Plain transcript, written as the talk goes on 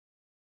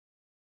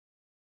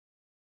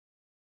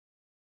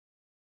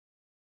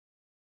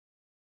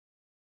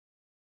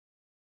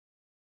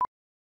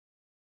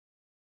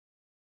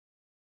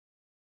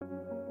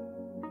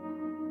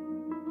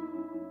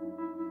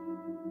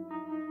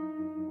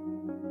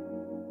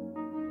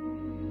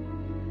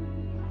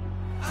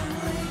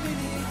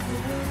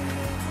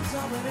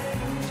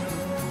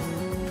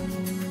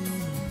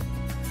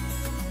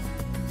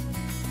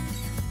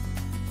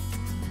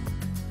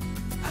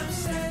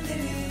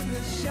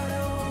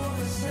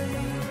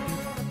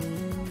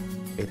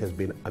It has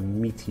been a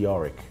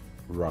meteoric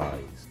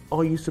rise.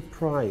 Are you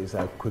surprised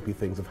how quickly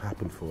things have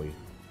happened for you?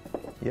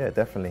 Yeah,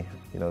 definitely.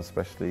 You know,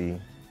 especially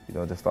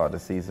the start of the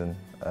season.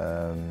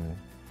 I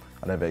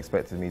never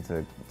expected me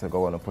to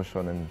go on and push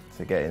on and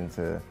to get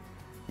into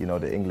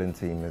the England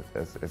team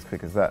as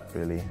quick as that,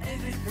 really.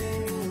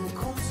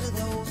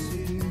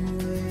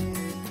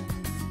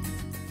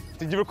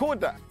 Did you record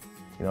that?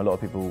 A lot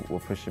of people were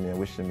pushing me and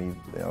wishing me,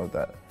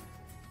 that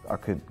I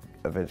could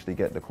eventually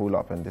get the call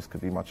up and this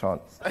could be my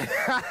chance.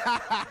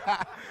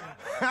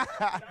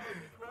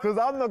 Because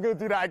I'm not going to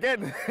do that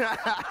again.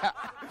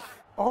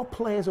 Are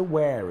players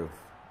aware of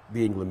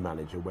the England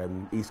manager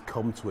when he's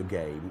come to a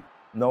game?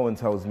 No one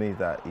tells me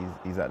that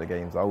he's at the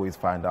games. I always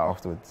find out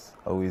afterwards.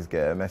 I always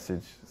get a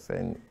message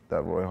saying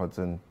that Roy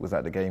Hodgson was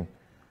at the game.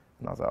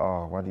 And I was like,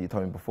 oh, why didn't you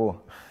tell me before?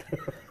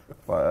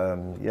 But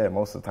yeah,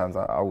 most of the times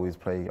I always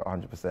play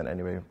 100%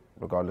 anyway,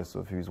 regardless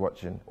of who's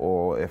watching.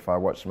 Or if I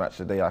watch Match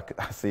of the Day, I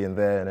see him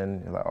there and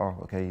then you're like, oh,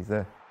 okay, he's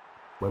there.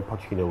 When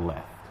Pochettino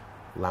left,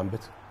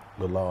 Lambert,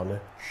 Lallana,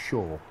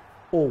 Shaw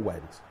all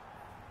went.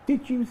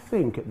 Did you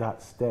think at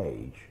that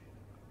stage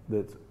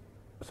that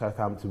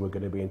Southampton were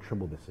going to be in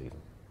trouble this season?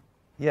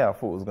 Yeah, I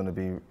thought it was going to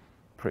be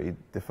pretty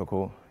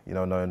difficult,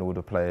 knowing all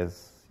the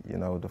players,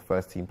 the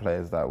first team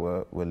players that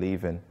were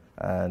leaving.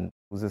 And I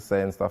was just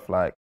saying stuff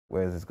like,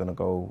 where's this going to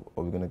go?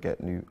 Are we going to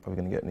get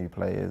new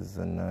players?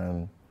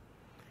 And,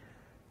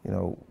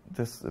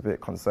 just a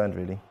bit concerned,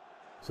 really.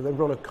 So then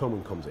Ronald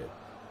Koeman comes in.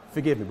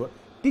 Forgive me, but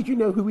did you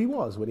know who he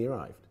was when he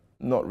arrived?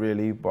 Not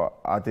really, but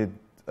I did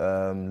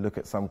look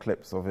at some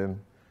clips of him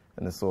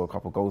and I saw a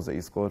couple of goals that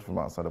he scored from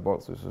outside the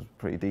box, which was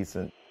pretty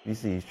decent. You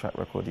see his track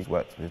record, he's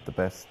worked with the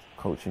best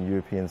coaching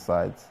European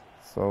sides.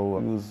 So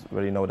we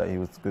already know that he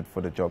was good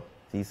for the job.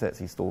 He sets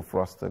his stall for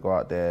us to go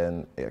out there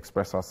and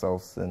express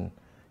ourselves and,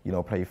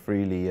 play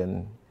freely.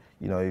 And,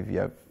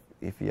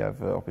 if you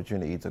have an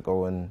opportunity to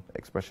go and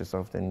express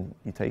yourself, then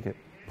you take it.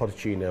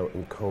 Pochettino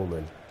and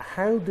Koeman,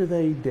 how do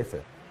they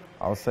differ?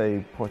 I'll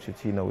say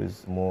Pochettino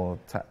is more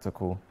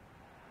tactical.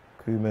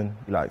 Koeman,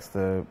 he likes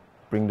to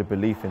bring the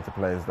belief into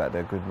players that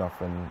they're good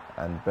enough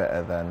and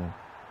better than,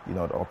 the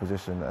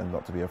opposition and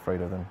not to be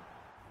afraid of them.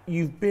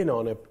 You've been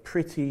on a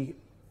pretty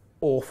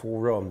awful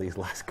run these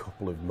last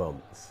couple of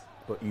months,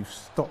 but you've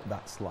stopped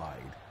that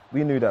slide.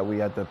 We knew that we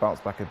had the bounce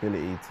back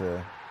ability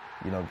to,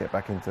 get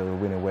back into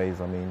winning ways.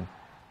 I mean,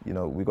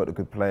 we got the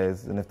good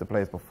players, and if the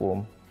players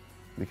perform,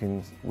 we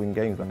can win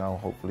games, and now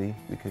hopefully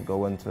we can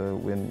go on to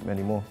win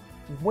many more.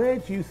 Where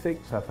do you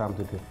think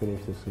Southampton can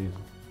finish this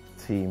season?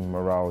 Team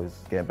morale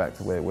is getting back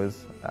to where it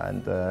was,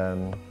 and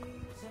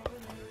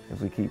if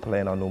we keep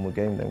playing our normal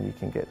game, then we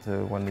can get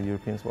to one of the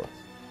European spots.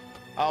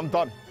 I'm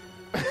done.